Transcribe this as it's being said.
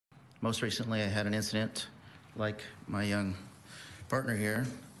Most recently, I had an incident like my young partner here,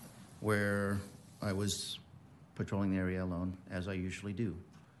 where I was patrolling the area alone, as I usually do.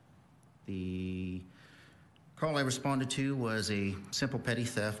 The call I responded to was a simple petty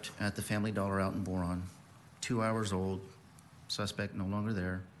theft at the Family Dollar out in Boron. 2 hours old, suspect no longer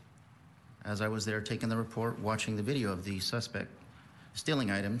there. As I was there taking the report, watching the video of the suspect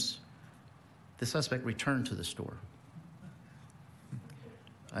stealing items, the suspect returned to the store.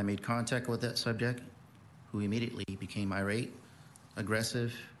 I made contact with that subject, who immediately became irate,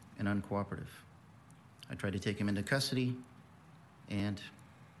 aggressive, and uncooperative. I tried to take him into custody, and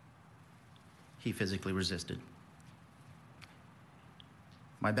he physically resisted.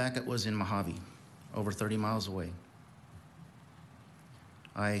 My backup was in Mojave, over 30 miles away.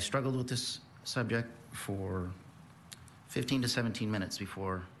 I struggled with this subject for 15 to 17 minutes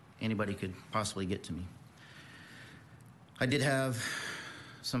before anybody could possibly get to me. I did have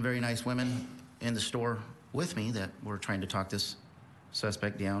some very nice women in the store with me that were trying to talk this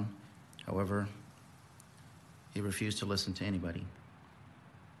suspect down. However, he refused to listen to anybody.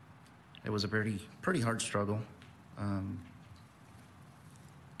 It was a pretty hard struggle.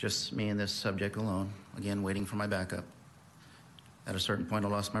 Just me and this subject alone, again, waiting for my backup. At a certain point, I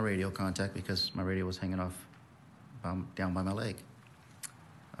lost my radio contact because my radio was hanging off down by my leg.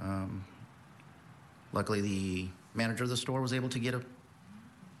 Luckily, the manager of the store was able to get a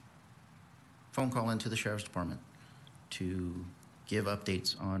phone call into the sheriff's department to give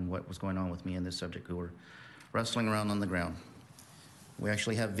updates on what was going on with me and this subject who were wrestling around on the ground. We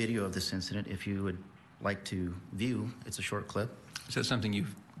actually have video of this incident if you would like to view. It's a short clip. Is that something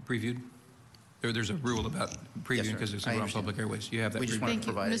you've previewed? There's a rule about previewing because it's on public airways. You have that. We just wanted to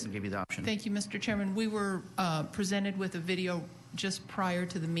provide it and give you the option. Thank you, Mr. Chairman. We were presented with a video just prior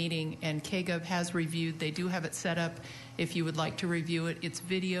to the meeting, and KGov has reviewed. They do have it set up if you would like to review it. It's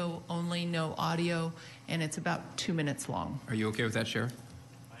video only, no audio, and it's about 2 minutes long. Are you okay with that, Sheriff?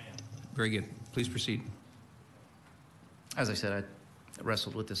 I am. Very good. Please proceed. As I said, I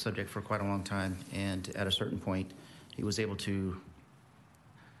wrestled with this subject for quite a long time, and at a certain point, he was able to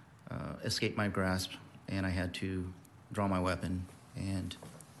escape my grasp, and I had to draw my weapon and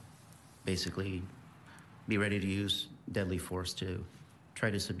basically be ready to use deadly force to try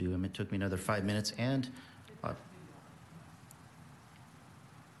to subdue him. It took me another 5 minutes, and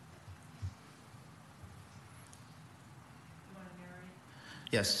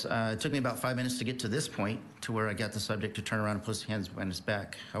yes, it took me about 5 minutes to get to this point, to where I got the subject to turn around and put his hands behind his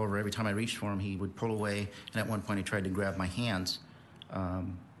back. However, every time I reached for him, he would pull away, and at one point he tried to grab my hands.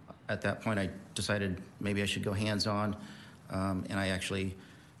 At that point, I decided maybe I should go hands-on, and I actually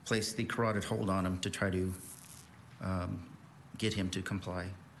placed the carotid hold on him to try to get him to comply.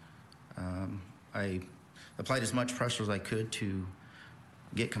 I applied as much pressure as I could to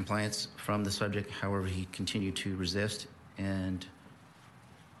get compliance from the subject. However, he continued to resist and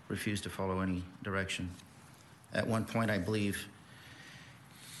refused to follow any direction. At one point, I believe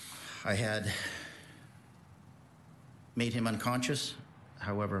I had made him unconscious.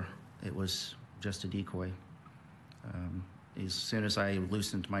 However, it was just a decoy. As soon as I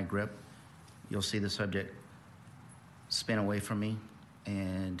loosened my grip, you'll see the subject spin away from me,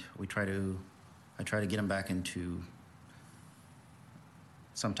 and I try to get him back into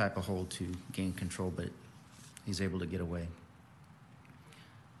some type of hold to gain control, but he's able to get away.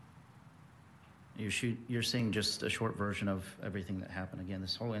 You're seeing just a short version of everything that happened. Again,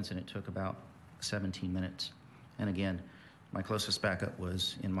 this whole incident took about 17 minutes. And again, my closest backup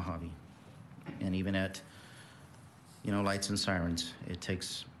was in Mojave. And even at, lights and sirens, it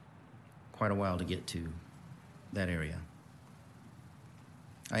takes quite a while to get to that area.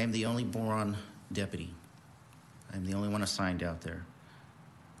 I am the only Boron deputy. I'm the only one assigned out there.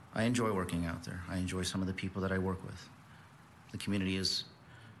 I enjoy working out there. I enjoy some of the people that I work with. The community is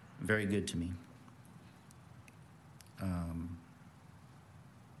very good to me.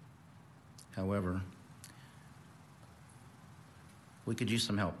 However, we could use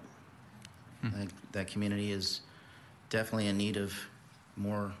some help. I think that community is definitely in need of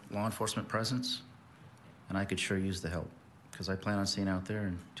more law enforcement presence, and I could sure use the help, because I plan on staying out there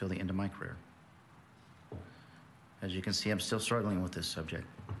until the end of my career. As you can see, I'm still struggling with this subject,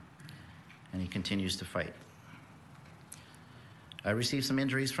 and he continues to fight. I received some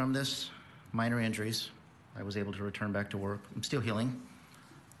injuries from this, minor injuries. I was able to return back to work. I'm still healing,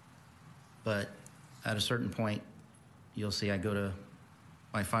 but at a certain point, you'll see I go to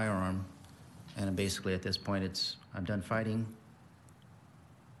my firearm, and basically at this point, I'm done fighting.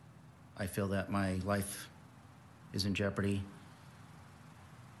 I feel that my life is in jeopardy.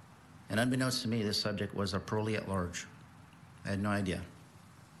 And unbeknownst to me, this subject was a parolee at large. I had no idea.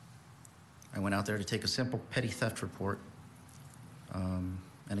 I went out there to take a simple petty theft report.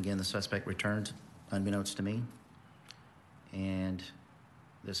 And again, the suspect returned unbeknownst to me. And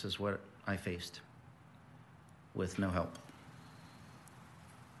this is what I faced with no help.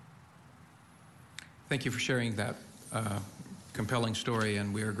 Thank you for sharing that compelling story,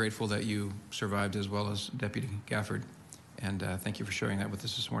 and we are grateful that you survived, as well as Deputy Gafford. And thank you for sharing that with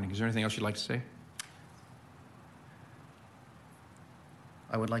us this morning. Is there anything else you'd like to say?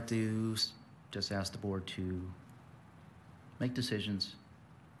 I would like to just ask the board to make decisions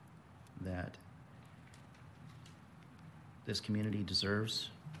that this community deserves,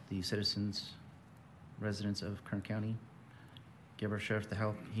 the citizens, residents of Kern County. Give our sheriff the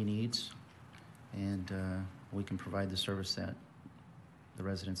help he needs, and we can provide the service that the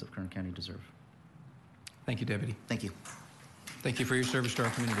residents of Kern County deserve. Thank you, Deputy. Thank you. Thank you for your service to our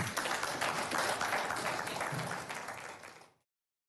community.